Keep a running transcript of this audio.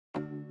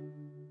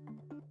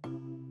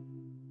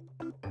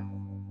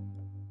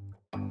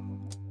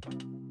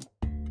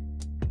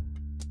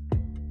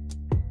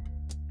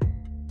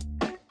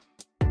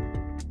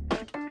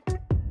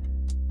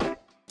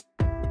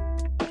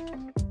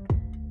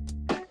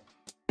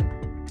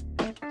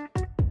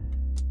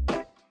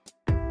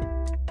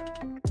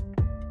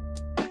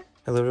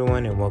Hello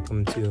everyone and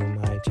welcome to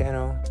my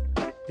channel.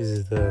 This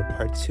is the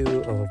part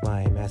 2 of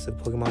my massive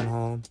Pokemon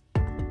haul.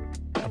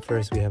 Up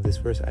first we have this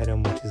first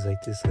item, which is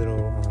like this little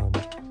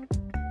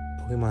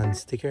Pokemon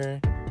sticker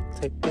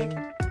type thing.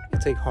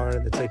 It's like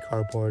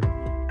cardboard.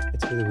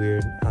 It's really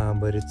weird,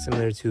 but it's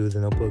similar to the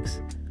notebooks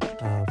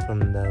from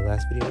the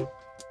last video.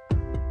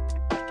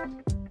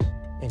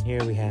 And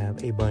here we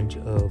have a bunch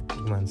of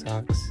Pokemon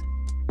socks.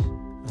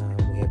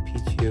 We have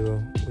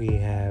Pichu, we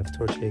have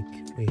Torchic,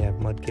 we have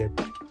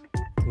Mudkip,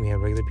 we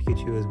have regular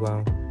Pikachu as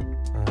well.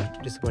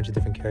 Just a bunch of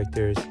different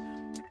characters.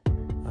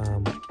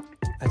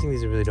 I think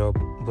these are really dope,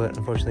 but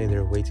unfortunately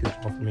they're way too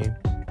small for me.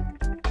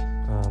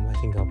 I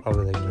think I'll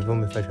probably like remove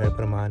them if I try to put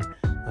them on.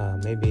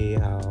 Maybe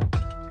I'll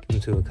give them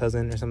to a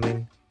cousin or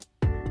something.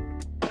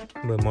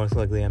 But most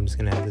likely I'm just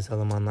gonna have to sell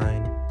them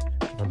online,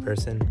 one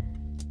person.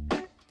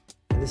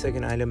 And the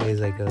second item is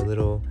like a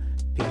little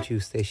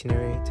Pikachu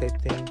stationery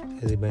type thing.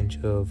 It has a bunch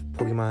of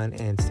Pokemon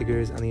and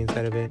stickers on the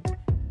inside of it.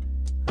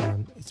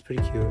 It's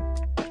pretty cute.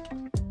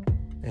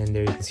 And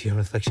there you can see a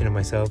reflection of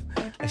myself.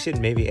 I should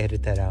maybe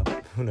edit that out.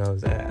 Who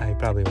knows? I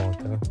probably won't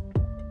though.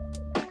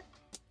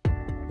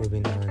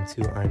 Moving on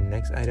to our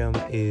next item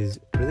is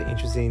really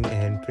interesting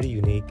and pretty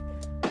unique.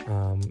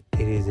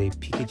 It is a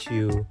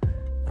Pikachu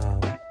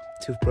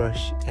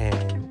toothbrush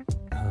and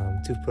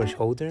toothbrush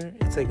holder.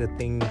 It's like a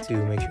thing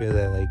to make sure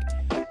that like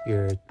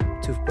your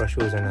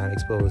toothbrushes are not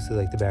exposed to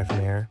like the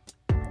bathroom air.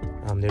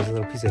 There's a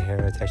little piece of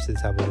hair attached to the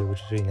top of it, which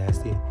is really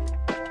nasty.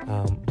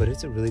 But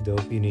it's a really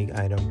dope, unique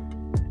item.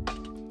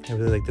 I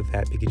really like the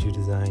fat Pikachu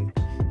design,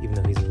 even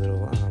though he's a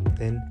little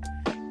thin.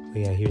 But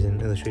yeah, here's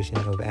an illustration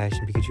of Ash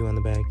and Pikachu on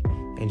the back,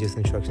 and just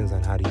instructions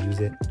on how to use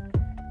it.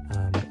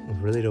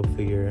 Really dope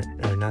figure,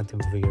 or not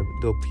dope figure,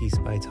 dope piece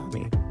by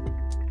Tommy.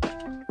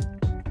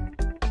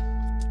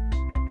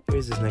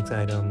 Here's this next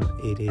item.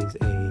 It is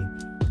a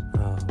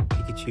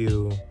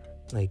Pikachu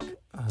like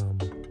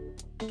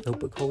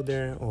notebook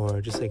holder, or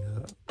just like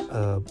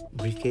a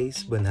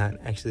briefcase, but not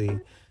actually.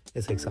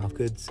 It's like soft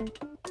goods.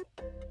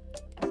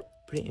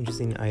 Pretty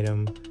interesting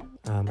item.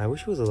 I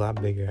wish it was a lot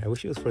bigger. I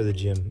wish it was for the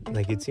gym.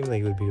 Like, it seemed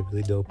like it would be a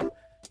really dope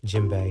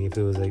gym bag if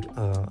it was like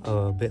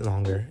a bit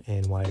longer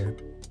and wider.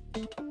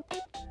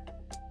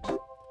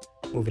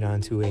 Moving on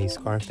to a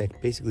scarf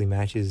that basically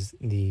matches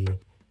the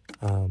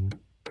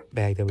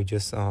bag that we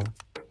just saw.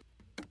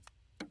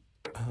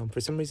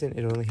 For some reason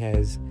it only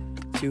has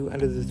 2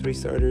 out of the 3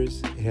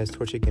 starters. It has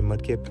Torchic and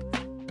Mudkip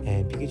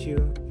and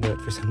Pikachu,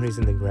 but for some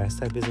reason the grass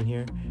type isn't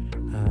here.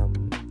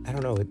 I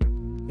don't know,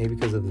 maybe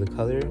because of the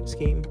color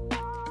scheme,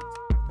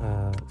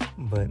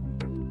 but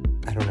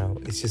I don't know,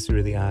 it's just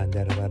really odd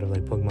that a lot of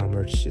like Pokemon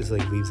merch just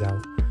like leaves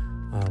out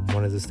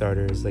one of the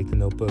starters. Like the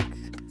notebook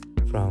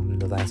from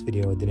the last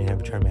video, it didn't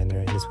have a Charmander,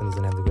 and this one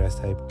doesn't have the grass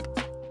type.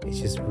 It's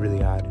just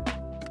really odd,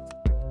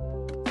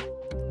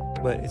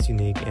 but it's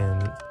unique,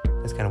 and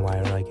that's kind of why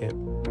I like it.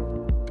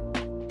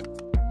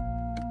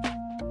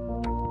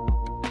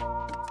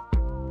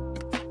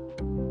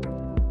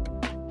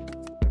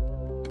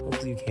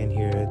 Hopefully you can't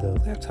hear the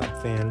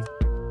laptop fan.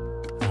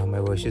 My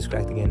voice just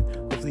cracked again.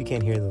 Hopefully you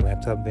can't hear the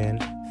laptop fan,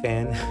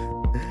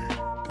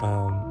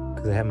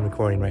 because I have them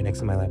recording right next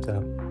to my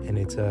laptop, and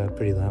it's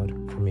pretty loud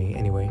for me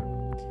anyway.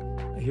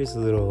 Here's a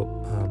little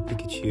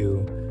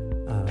Pikachu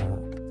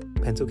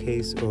pencil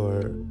case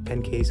or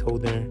pen case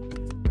holder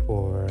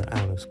for, I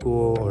don't know,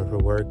 school or for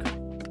work.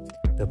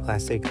 The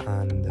plastic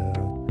on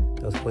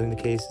that was holding the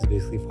case is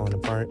basically falling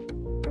apart.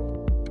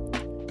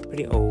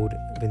 Pretty old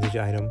vintage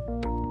item.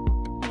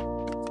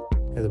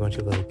 Has a bunch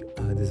of like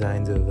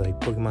designs of like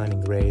Pokemon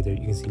in gray. There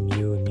you can see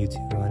Mew and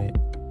Mewtwo on it.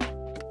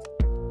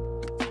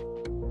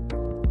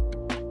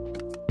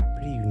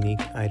 Pretty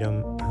unique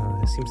item.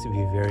 Seems to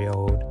be very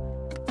old.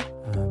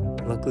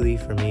 Luckily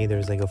for me,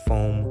 there's like a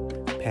foam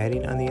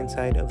padding on the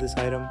inside of this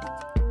item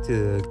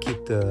to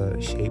keep the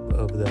shape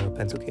of the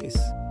pencil case.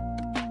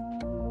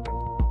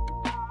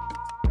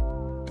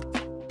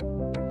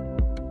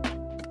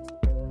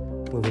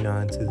 Moving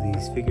on to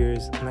these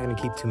figures. I'm not going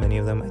to keep too many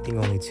of them. I think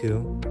only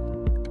 2.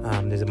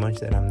 There's a bunch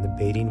that I'm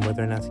debating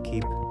whether or not to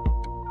keep.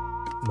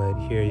 But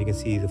here you can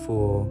see the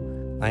full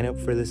lineup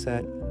for this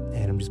set.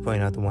 And I'm just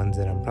pointing out the ones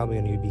that I'm probably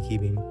going to be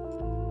keeping.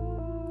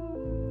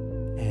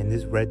 And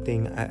this red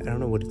thing, I don't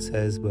know what it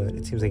says, but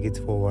it seems like it's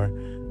for,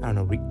 I don't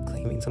know,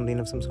 reclaiming something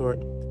of some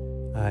sort.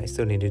 I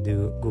still need to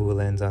do Google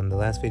Lens on the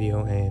last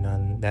video and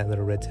on that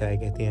little red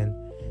tag at the end.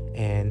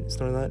 And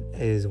Snorlax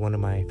is one of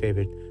my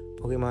favorite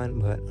Pokemon,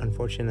 but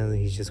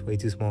unfortunately he's just way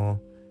too small.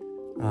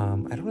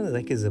 I don't really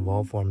like his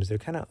evolved forms. They're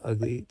kind of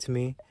ugly to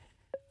me.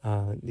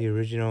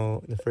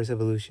 The first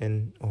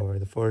evolution, or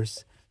the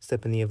first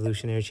step in the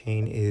evolutionary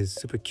chain, is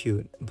super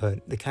cute,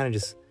 but they kind of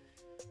just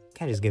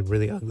get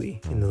really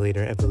ugly in the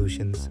later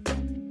evolutions. So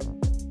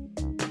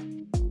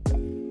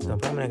I'm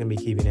probably not gonna be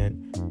keeping it,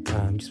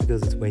 just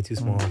because it's way too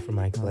small for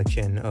my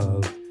collection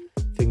of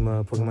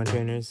Figma Pokemon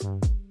trainers.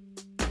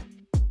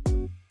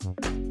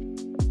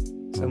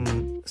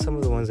 Some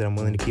of the ones that I'm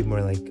willing to keep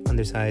more like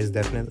undersized,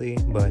 definitely,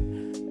 but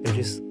they're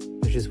just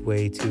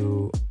way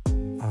too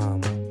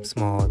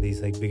small.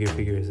 These like bigger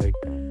figures, like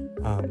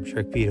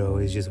Sharkpedo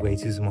is just way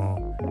too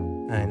small,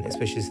 and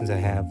especially since I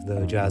have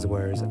the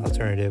Jazzwares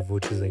alternative,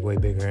 which is like way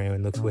bigger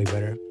and looks way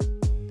better.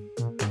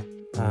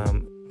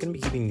 Gonna be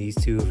keeping these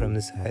two from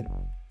the set.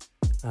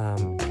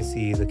 You can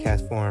see the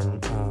Castform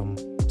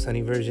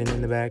Sunny version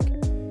in the back,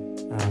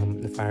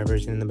 the Fire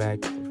version in the back,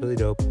 really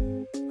dope.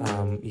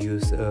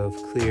 Use of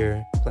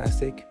clear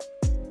plastic,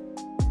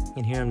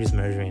 and here I'm just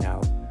measuring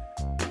out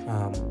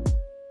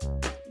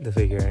the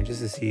figure just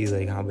to see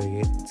like how big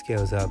it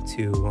scales up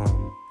to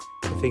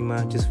the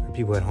Figma, just for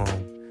people at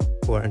home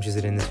who are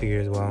interested in this figure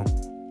as well.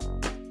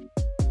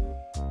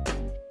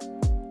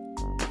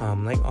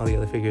 Like all the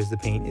other figures, the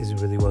paint is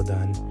really well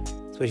done,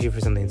 especially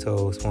for something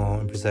so small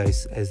and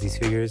precise as these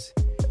figures.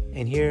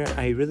 And here,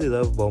 I really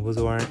love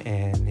Bulbasaur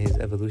and his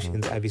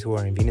evolutions,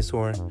 Ivysaur and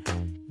Venusaur,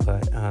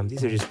 but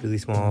these are just really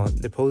small.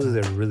 The poses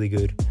are really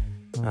good,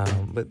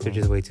 but they're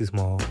just way too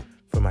small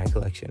for my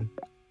collection.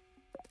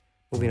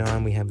 Moving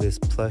on, we have this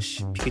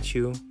plush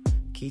Pikachu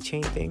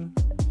keychain thing,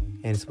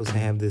 and it's supposed to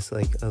have this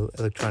like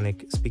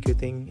electronic speaker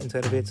thing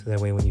inside of it, so that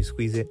way when you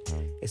squeeze it,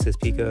 it says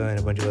Pika and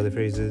a bunch of other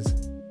phrases,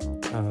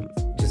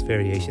 just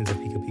variations of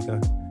Pika Pika.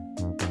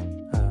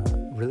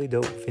 Really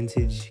dope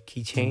vintage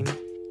keychain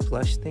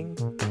plush thing.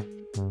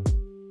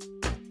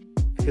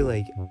 I feel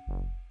like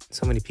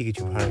so many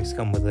Pikachu products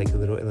come with like a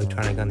little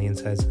electronic on the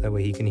inside, so that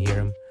way you can hear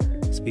him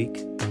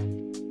speak.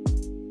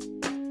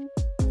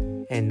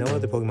 And no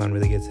other Pokemon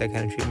really gets that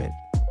kind of treatment.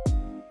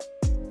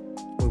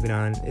 Moving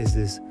on is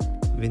this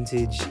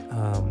vintage,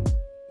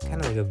 kind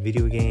of like a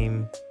video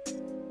game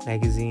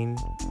magazine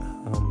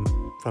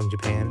from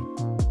Japan.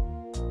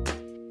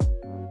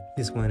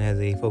 This one has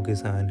a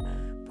focus on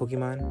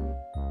Pokemon,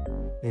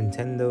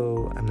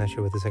 Nintendo, I'm not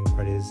sure what the second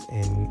part is,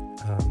 and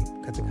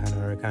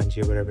katakana or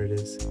kanji or whatever it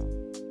is.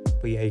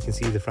 But yeah, you can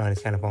see the front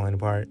is kind of falling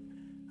apart.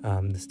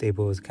 The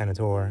staple is kind of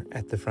tore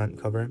at the front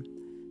cover.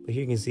 But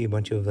here you can see a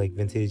bunch of like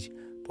vintage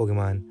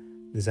Pokemon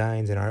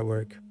designs and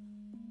artwork,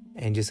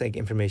 and just like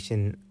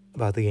information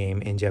about the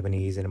game in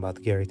Japanese and about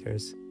the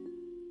characters.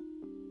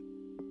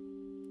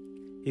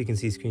 You can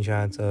see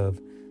screenshots of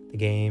the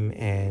game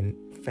and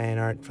fan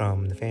art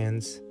from the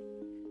fans.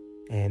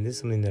 And this is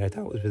something that I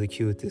thought was really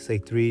cute. This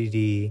like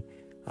 3D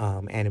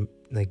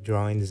like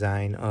drawing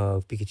design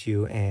of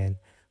Pikachu and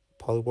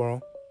Poliwhirl.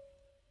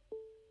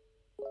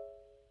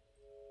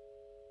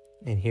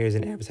 And here's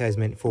an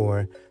advertisement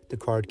for the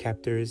Card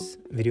Captors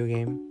video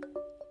game,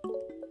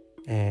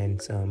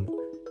 and some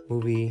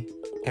movie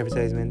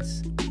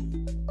advertisements.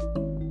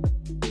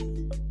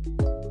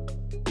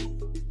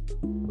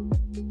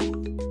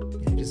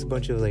 And just a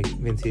bunch of like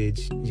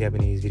vintage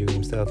Japanese video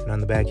game stuff. And on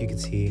the back you can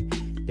see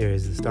there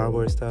is the Star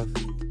Wars stuff,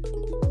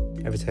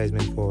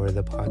 advertisement for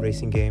the pod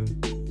racing game.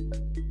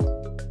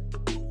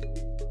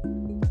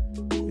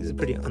 This is a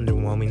pretty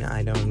underwhelming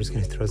item. I'm just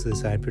going to throw to the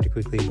side pretty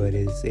quickly, but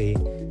it's a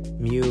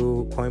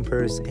Mew coin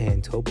purse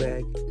and tote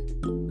bag.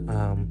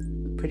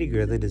 Pretty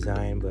girly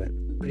design, but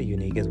pretty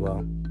unique as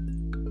well.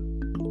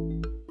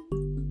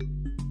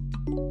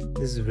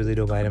 This is a really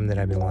dope item that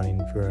I've been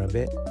wanting for a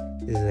bit.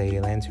 This is a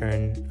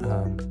lantern.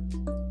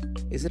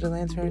 Is it a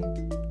lantern?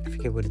 I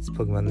forget what its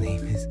Pokemon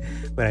name is,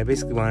 but I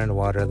basically wanted a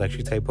water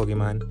electric type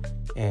Pokemon,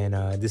 and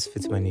this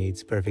fits my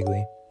needs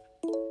perfectly.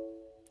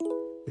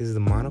 This is the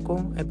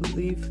monocle, I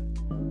believe.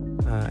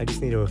 I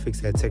just need to fix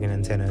that second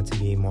antenna to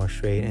be more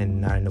straight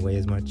and not in the way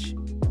as much.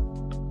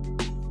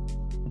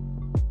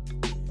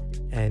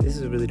 And this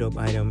is a really dope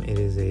item. It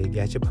is a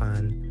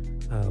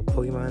Gachapon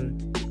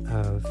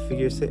Pokemon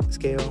figure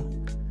scale.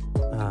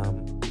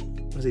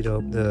 Really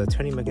dope. The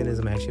turning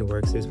mechanism actually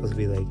works. There's supposed to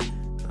be like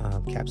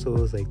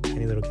capsules, like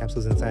tiny little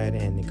capsules inside,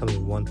 and it comes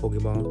with one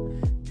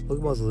Pokeball.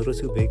 Pokeball is a little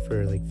too big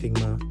for like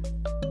Figma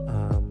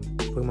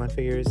Pokemon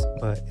figures,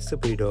 but it's still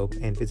pretty dope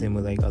and fits in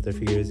with like other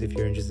figures if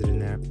you're interested in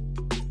that.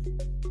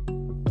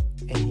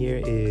 And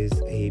here is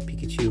a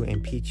Pikachu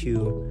and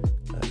Pichu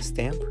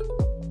stamp.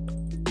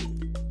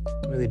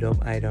 Really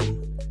dope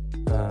item.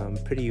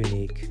 Pretty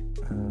unique,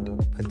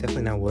 but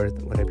definitely not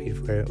worth what I paid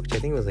for it, which I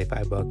think was like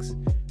 $5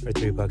 or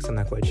 $3. I'm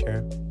not quite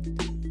sure.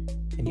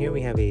 And here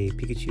we have a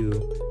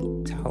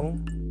Pikachu towel,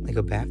 like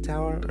a bath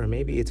towel, or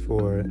maybe it's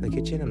for the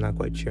kitchen, I'm not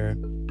quite sure.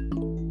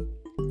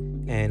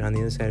 And on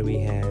the other side we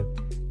have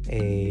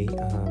a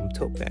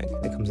tote bag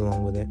that comes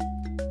along with it.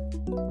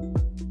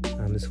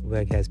 This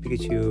bag has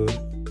Pikachu,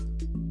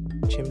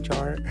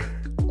 Chimchar,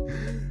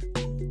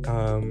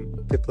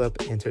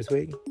 Piplup, and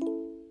Turtwig.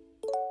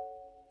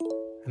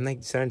 I'm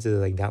like starting to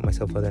like doubt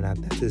myself whether or not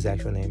that's his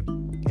actual name.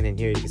 And then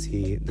here you can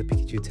see the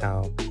Pikachu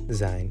towel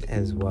design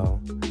as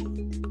well.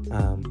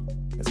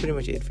 That's pretty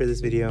much it for this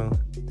video.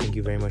 Thank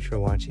you very much for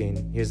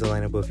watching. Here's the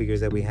lineup of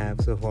figures that we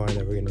have so far that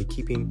we're going to be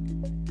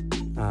keeping.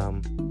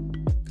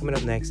 Coming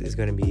up next is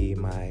going to be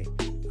my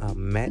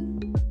Met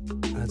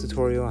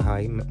tutorial, how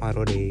I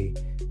modeled a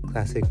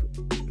classic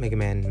Mega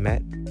Man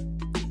Met.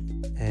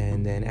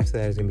 And then after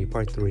that is going to be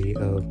part 3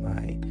 of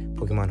my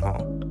Pokemon haul.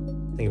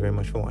 Thank you very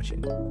much for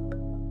watching.